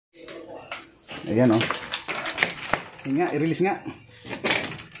Ayan oh. Ayan nga, i-release nga.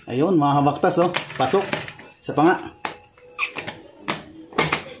 Ayun mga kabaktas oh. Pasok. Isa pa nga.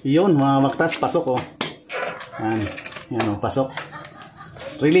 Yun mga kabaktas, pasok oh. Yan oh, pasok.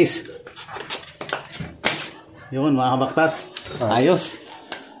 Release. Yun mga kabaktas. Ayos.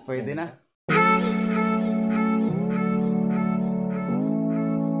 Pwede na.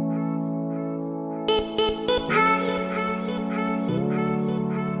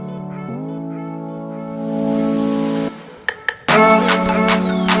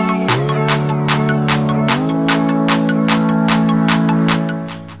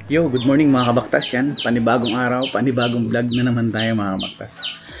 Yo, good morning mga kabaktas. Yan, panibagong araw, panibagong vlog na naman tayo mga kabaktas.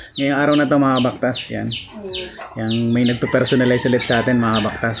 Ngayong araw na to mga kabaktas, yan. Yang may nagpe-personalize ulit sa atin mga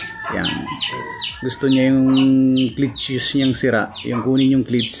kabaktas. Yang gusto niya yung cleat shoes niyang sira, yung kunin yung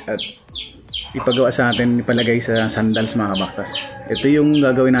cleats at ipagawa sa atin, ipalagay sa sandals mga kabaktas. Ito yung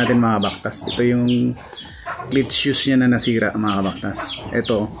gagawin natin mga kabaktas. Ito yung cleat shoes niya na nasira mga kabaktas.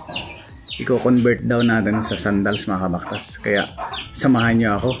 Ito i-convert daw natin sa sandals mga kabaktas. Kaya samahan nyo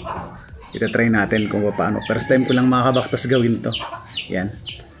ako. Ita-try natin kung paano. First time ko lang mga kabaktas gawin to. Yan.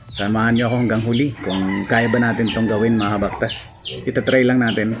 Samahan nyo ako hanggang huli kung kaya ba natin tong gawin mga kabaktas. Ita-try lang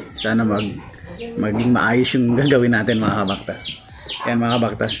natin. Sana maging maayos yung gagawin natin mga kabaktas. Yan mga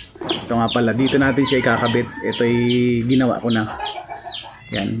kabaktas. Ito nga pala. Dito natin siya ikakabit. Ito ay ginawa ko na.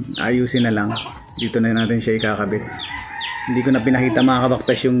 Yan. Ayusin na lang. Dito na natin siya ikakabit. Hindi ko na pinakita mga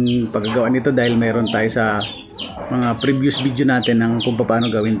kabaktas yung paggagawa nito dahil mayroon tayo sa mga previous video natin ng kung paano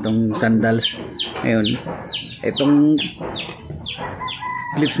gawin tong sandals. Ngayon, itong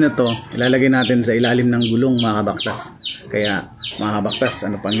cleats na to ilalagay natin sa ilalim ng gulong mga kabaktas. Kaya mga kabaktas,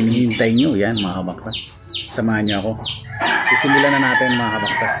 ano pang hinihintay nyo? Yan mga kabaktas, samahan nyo ako. Sisimulan na natin mga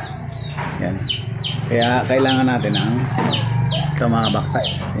kabaktas. Yan. Kaya kailangan natin ng ito mga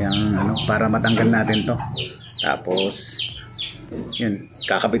kabaktas, yung, para matanggal natin to. Tapos yun,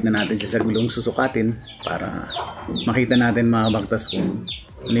 kakabit na natin siya sa gulong, susukatin para makita natin mga kabaktas kung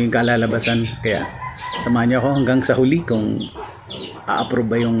ano yung kalalabasan. Kaya samahan niyo ako hanggang sa huli kung a-approve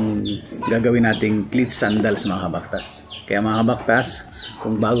ba yung gagawin nating cleats sandals mga kabaktas. Kaya mga kabaktas,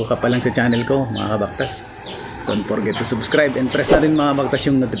 kung bago ka pa lang sa channel ko mga kabaktas, don't forget to subscribe and press na rin mga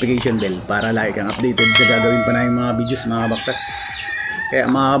kabaktas yung notification bell para lagi kang updated sa gagawin pa na yung mga videos mga kabaktas. Kaya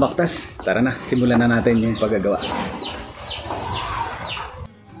mga kabaktas, tara na, simulan na natin yung paggagawa.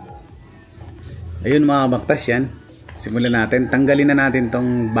 Ayun mga kabaktas, yan. Simulan natin. Tanggalin na natin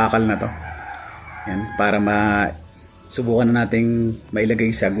tong bakal na to. Yan, para subukan na nating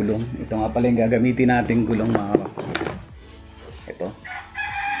mailagay sa gulong. Ito nga pala yung gagamitin nating gulong mga kabaktas. Ito.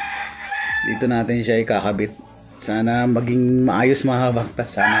 Dito natin siya ikakabit. Sana maging maayos mga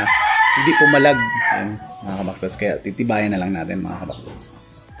kabaktas. Sana hindi pumalag. Yan, mga kabaktas. Kaya titibayan na lang natin mga kabaktas.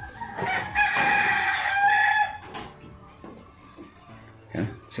 Yan,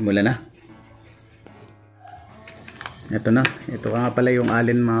 simulan na. Ito na. Ito nga pala yung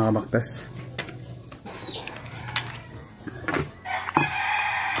alin mga kabaktas.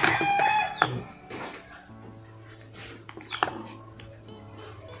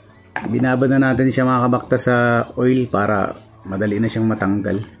 Binabad na natin siya mga kabaktas sa oil para madali na siyang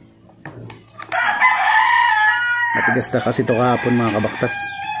matanggal. Matigas na kasi ito kahapon mga kabaktas.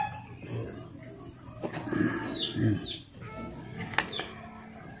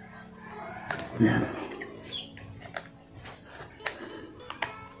 Yan.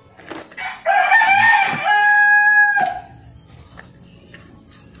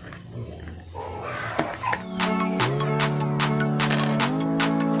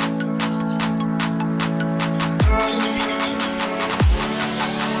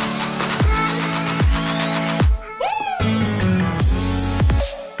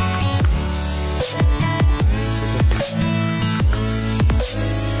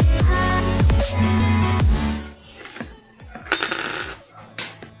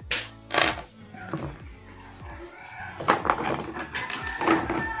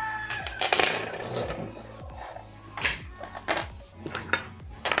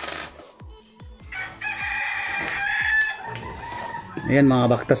 Ayan mga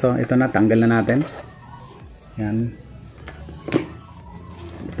kabaktas, oh. Ito na, tanggal na natin. Yan.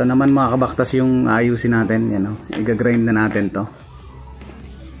 Ito naman mga kabaktas yung ayusin natin. Yan, oh. I-grind na natin to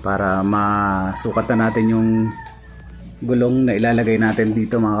para masukat na natin yung gulong na ilalagay natin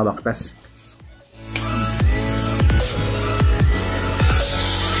dito mga kabaktas.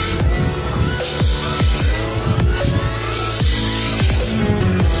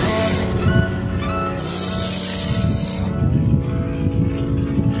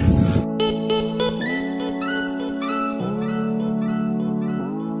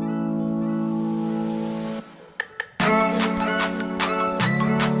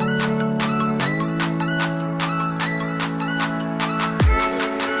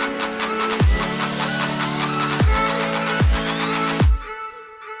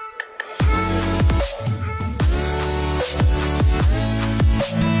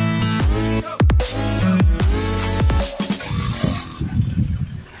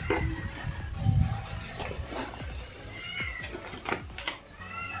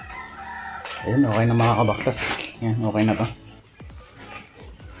 Ayun, okay na mga kabaktas. Yan, okay na to.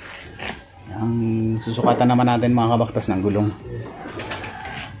 Ang susukatan naman natin mga kabaktas ng gulong.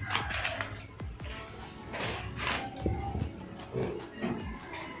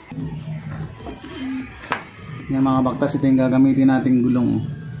 Yan mga kabaktas, ito yung gagamitin nating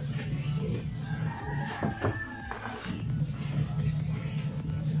gulong.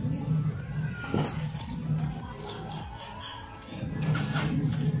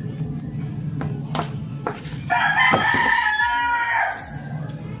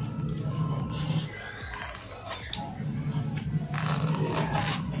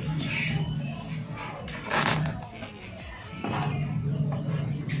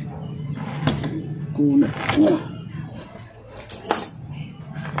 Kuna.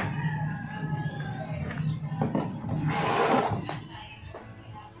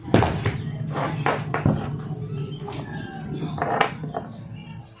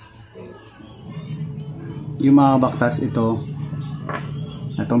 Yung mga baktas, itong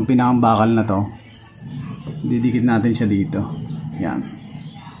pinakambakal na to, didikit natin siya dito. Yan,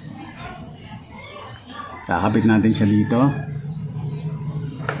 kakabit natin siya dito,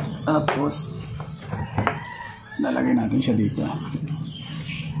 tapos lalagay natin siya dito.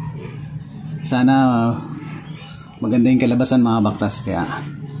 Sana maganda yung kalabasan mga baktas, kaya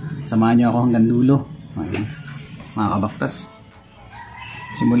samahan nyo ako hanggang dulo. Ayun, mga kabaktas,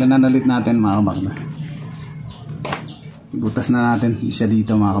 simulan na ulit natin mga kabaktas. Butas na natin siya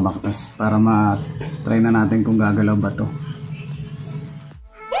dito mga kabaktas para ma-try na natin kung gagalaw ba to.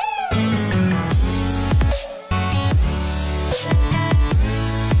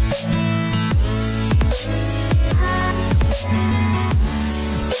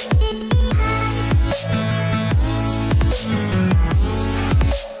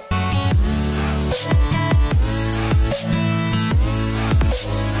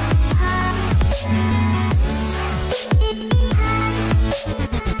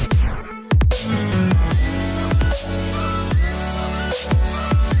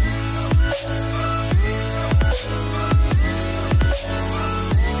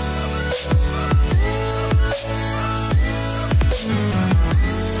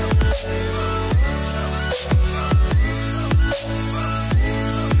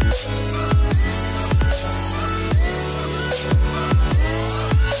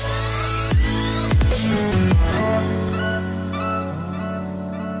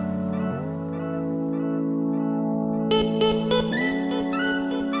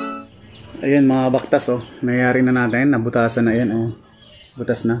 Ayun mga baktas, oh, nangyari na natin, nabutasan na yan, oh.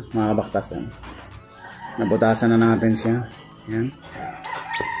 Butas na mga baktas, oh. Nabutasan na natin siya. Yan.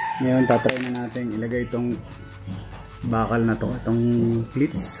 Ngayon tatry na natin ilagay itong bakal na to, itong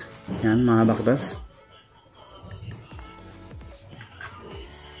cleats. Yan mga baktas.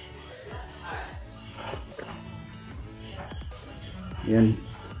 Yan.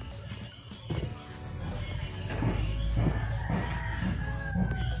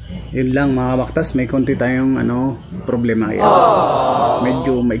 Yun lang mga baktas, may konti tayong problema. Yan.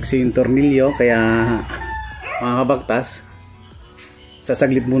 Medyo maiksi yung tornilyo, kaya mga kabaktas,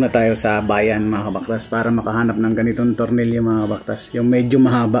 sasaglit muna tayo sa bayan mga kabaktas para makahanap ng ganitong tornilyo mga kabaktas. Yung medyo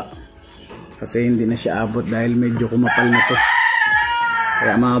mahaba, kasi hindi na siya abot dahil medyo kumapal na to.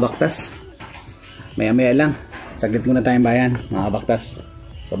 Kaya mga kabaktas, maya maya lang, saglit muna tayong bayan mga kabaktas.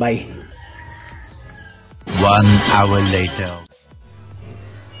 Bye bye. 1 hour later.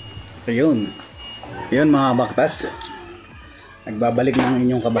 Ayun mga baktas, nagbabalik na ang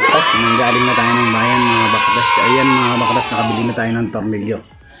inyong kabaktas. Nanggaling na tayo ng bayan mga baktas. Ayan mga baktas, nakabili na tayo ng tornilyo.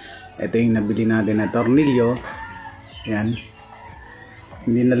 Ito yung nabili natin na tornilyo. Yan,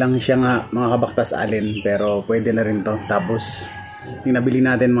 hindi na lang siya nga mga kabaktas alin, pero pwede na rin to. Tapos yung nabili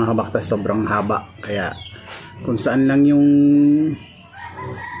natin mga kabaktas sobrang haba, kaya kung saan lang yung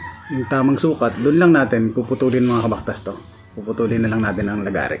tamang sukat, doon lang natin puputulin mga kabaktas to. Puputulin na lang natin ang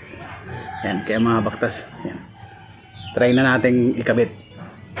lagarik. Yan, kaya mga baktas, yan, try na natin ikabit.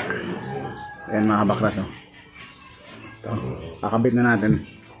 Yan mga baktas, oh. Ito, kakabit na natin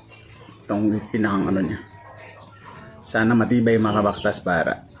itong pinakang niya. Sana matibay mga kabaktas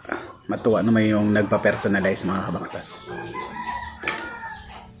para matuwa naman yung nagpa-personalize mga kabaktas.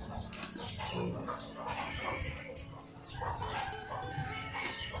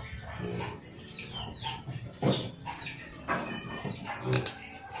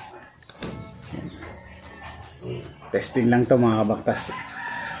 Testing lang to mga kabaktas,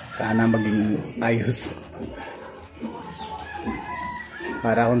 sana maging ayos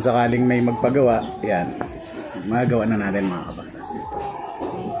para kung sakaling may magpagawa, yan, magawa na natin mga kabaktas.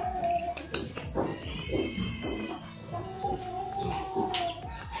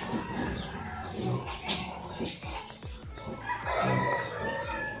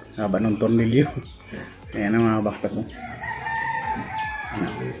 Haba ng tornilyo. Ayan ang mga baktas. Oh.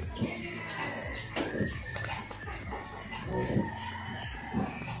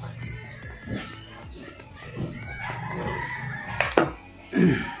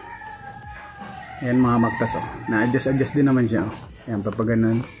 Ayan mga baktas. Oh. Na-adjust din naman siya. Oh. Ayan,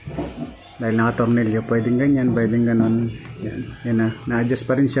 papaganon. Dahil naka-tornilyo, pwedeng ganyan, pwedeng ganon. Yan, yan na. Na-adjust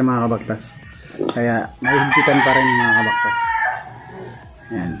pa rin siya mga kabaktas. Kaya, naihigpitan pa rin mga kabaktas.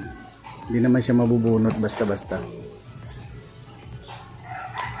 Yan. Hindi naman siya mabubunot basta-basta.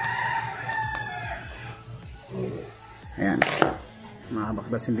 Ayan. Mga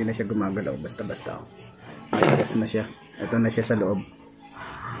kabaktas, hindi na siya gumagalaw basta-basta. Matigas na siya. Ito na siya sa loob.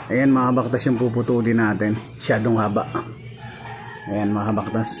 Ayan mga kabaktas yung puputulin natin. Masyadong haba. Ayan mga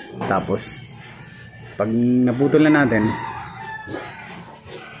kabaktas. Tapos, pag naputol na natin,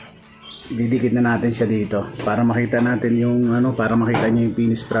 didikit na natin siya dito para makita natin yung para makita niyo yung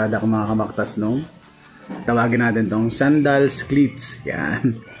finished product mga kabaktas nung tawagin natin tong sandals cleats.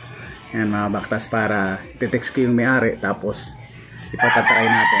 Yan. Yan mga kabaktas, para i-text ko yung may-ari tapos ipatatry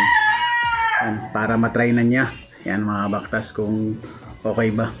natin. Yan, para matry na niya. Yan mga kabaktas kung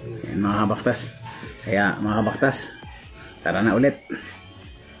okay ba. Yan mga kabaktas. Kaya mga kabaktas, tara na ulit.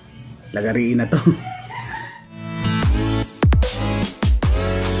 Lagariin na to.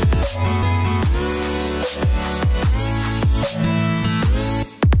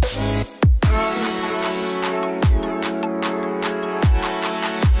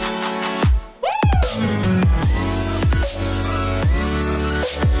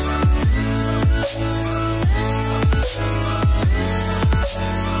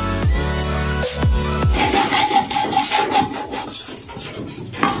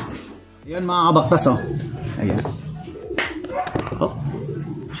 Ayan mga kabaktas, oh. Ayan. Oh,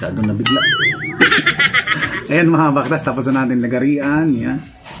 masyadong nabigla. Ayan mga kabaktas, tapos na natin lagarian. Yan.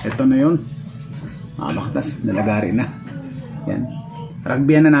 Ito na yun. Mga kabaktas, nalagari na. Yan.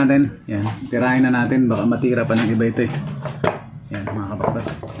 Ragbihan na natin. Yan. Tirahin na natin. Baka matira pa ng iba ito eh. Yan mga kabaktas.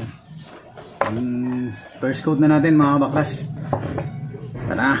 First coat na natin mga kabaktas.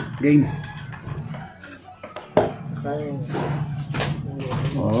 Tara, game.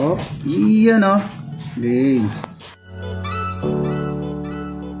 Oh, iyan oh. Game.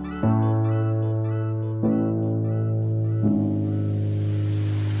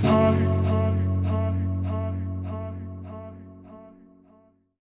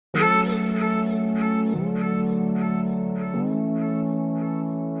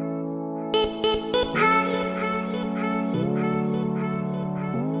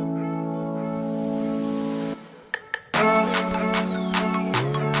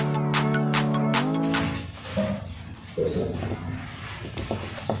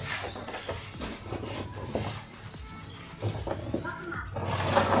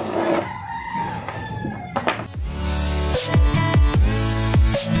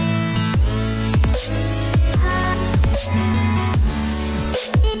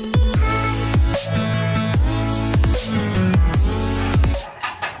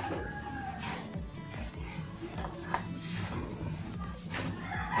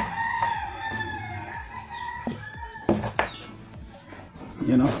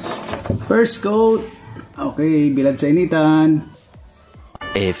 You know, first coat. Okay, bilad sa initan.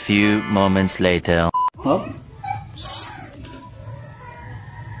 A few moments later. Hop.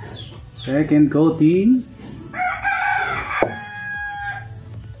 Second coating.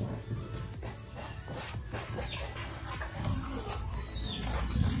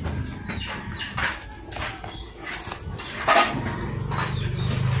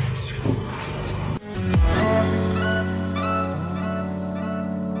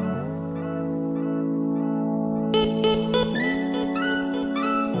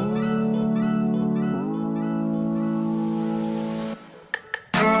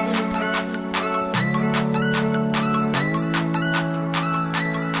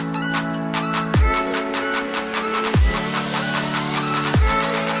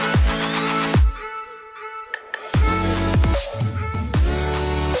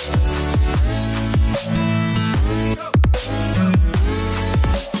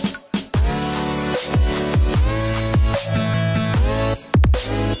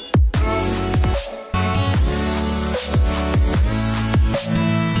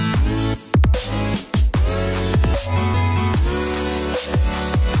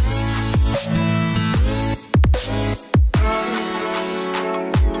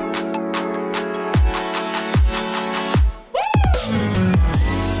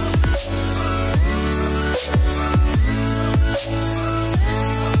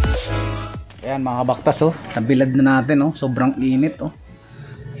 Ayan mga kabaktas, oh, nabilad na natin, oh, sobrang init, oh.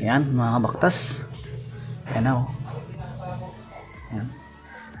 Yan mga kabaktas. Yan na oh. Yan.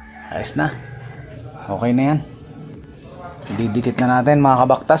 Ayos na. Okay na yan. Didikit na natin mga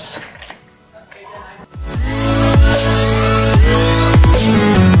kabaktas.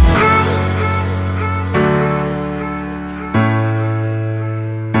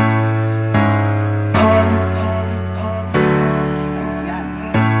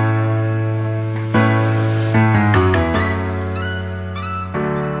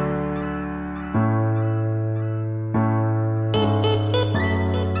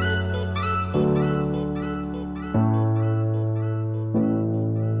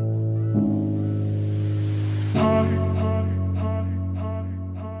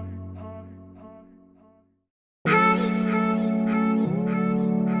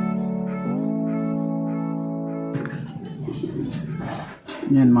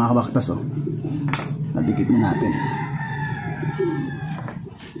 Yan mga kabaktas oh. Nadikit na natin.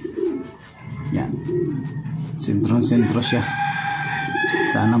 Yan. Sentro siya.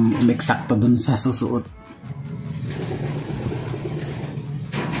 Sana umeksakto dun sa susuot.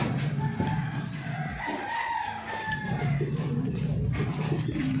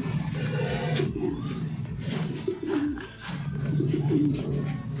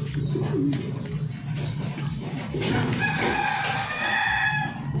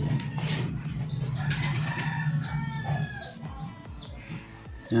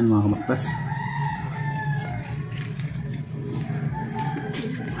 Yan mga kabaktas.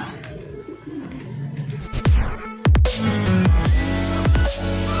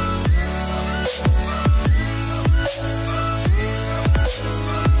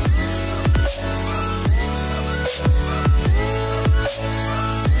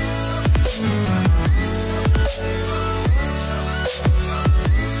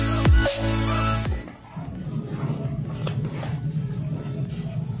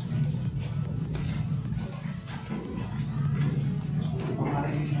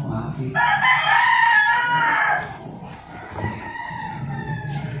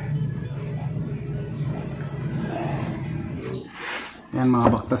 Yan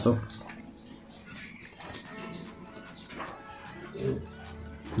mga baktas oh.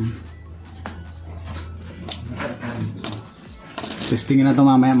 Testingin na ito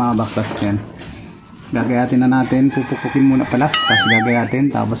mamaya mga baktas. Yan. Gagayatin na natin. Pupukukin muna pala. Tapos gagayatin.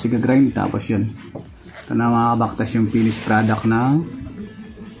 Tapos i-grind. Tapos yun. Ito na mga baktas yung finished product ng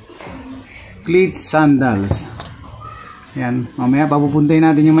cleats sandals. Yan. Mamaya papupuntahin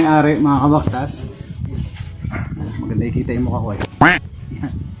natin yung may-ari mga kabaktas. Maganda ikita yung mukha ko eh.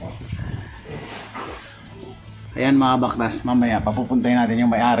 Ayan mga baktas, mamaya papupuntahin natin yung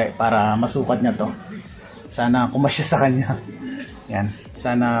may-ari para masukat niya to. Sana kumasya sa kanya. Yan,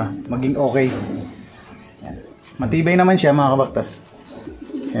 sana maging okay. Yan. Matibay naman siya mga kabaktas.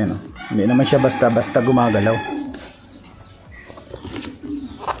 Ayan, hindi naman siya basta-basta gumagalaw.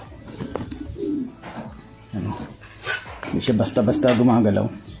 Yan. Hindi siya basta-basta gumagalaw.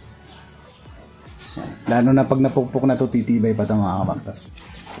 Yan. Lalo na pag napukpok na to, titibay pa ito mga kabaktas.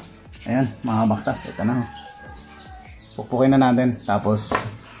 Ayan mga kabaktas, ito na. Pupukin na natin, tapos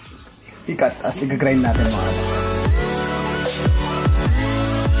ikat as i-grind natin mga kabaktas.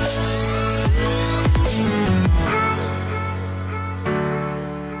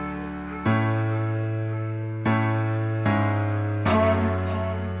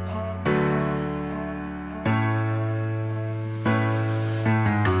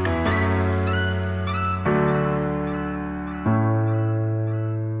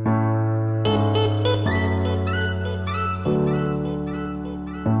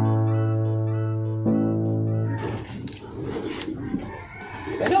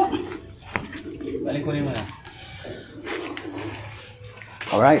 Kunin mo na.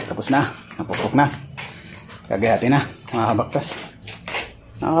 Alright, tapos na. Napupok na. Gagayatin na, mga kabaktas.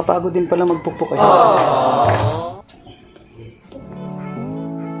 Nakakapagod din pala magpupok eh.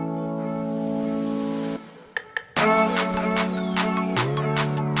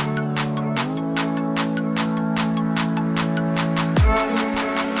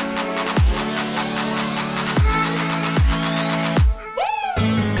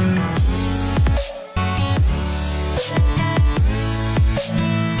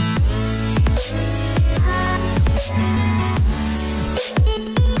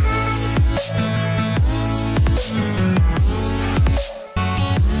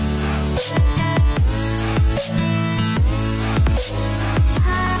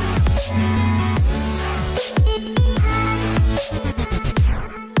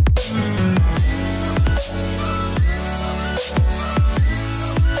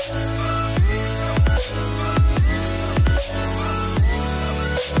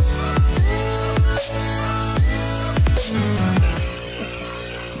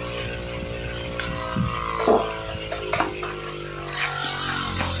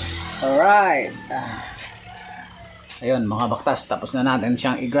 Alright. Ayun mga baktas, tapos na natin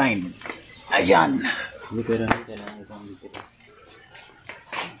siyang i-grind. Ayan.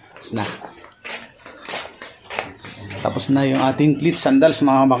 Tapos na. Tapos na yung ating cleats sandals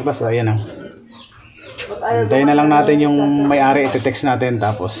mga baktas. Ayan o. Hintayin na lang natin yung may-ari, iti-text natin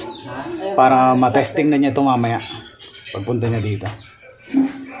tapos para matesting na niya ito mamaya pagpunta niya dito.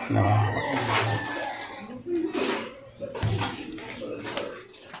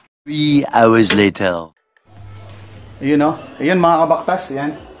 3 hours later. Ayun o. Ayun mga kabaktas.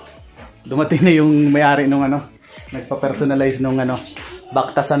 Yan. Dumating na yung may-ari nung ano. Nagpa-personalize nung ano.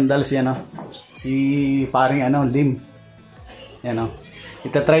 BACKTAZ sandals yan o. Si paring ano, Lim. Yan o.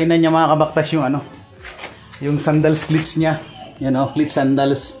 Itatry na niya mga kabaktas yung ano. Yung sandals cleats niya. Yan o. Cleats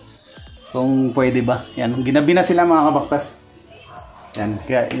sandals. Kung pwede ba. Yan. Ginabi na sila mga kabaktas. Yan.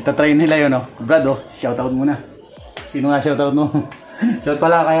 Kaya itatry nila yun o. Brad o. Shoutout muna. Sino nga shoutout mo? Shout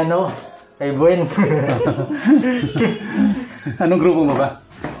pala kay ano? Kay Buen. Anong grupo mo ba?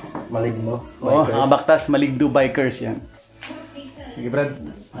 Maligno. Oo, mga BACKTAZ Maligno Bikers yan. Sige Brad,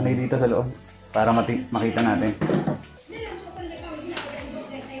 anay dito sa loob para makita natin.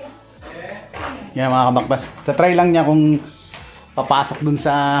 Yan mga kabaktas. Tatry lang niya kung papasok dun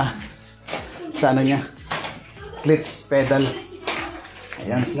sa ano niya. Cleats pedal.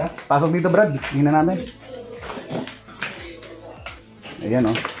 Ayan. Pasok dito Brad. Tingnan natin. Ayan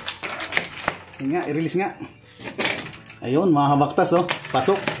o. Ayan nga, i-release nga. Ayun mga kabaktas o.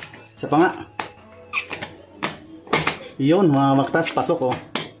 Pasok. Isa pa nga. Ayun mga kabaktas, pasok o.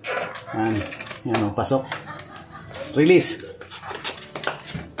 Ayan. Ayan o, pasok. Release.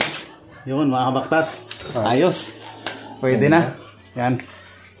 Ayun mga kabaktas. Ayos. Pwede na. Ayan.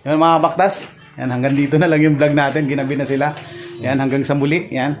 Ayun mga kabaktas. Ayan, hanggang dito na lang yung vlog natin. Ginabi na sila. Ayan, hanggang sa muli.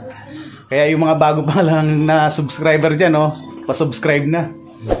 Ayan. Kaya yung mga bago pa lang na subscriber dyan o. Pa-subscribe na.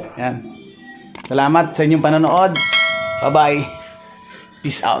 Yan. Salamat sa inyong panonood. Bye-bye.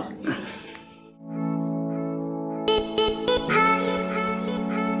 Peace out.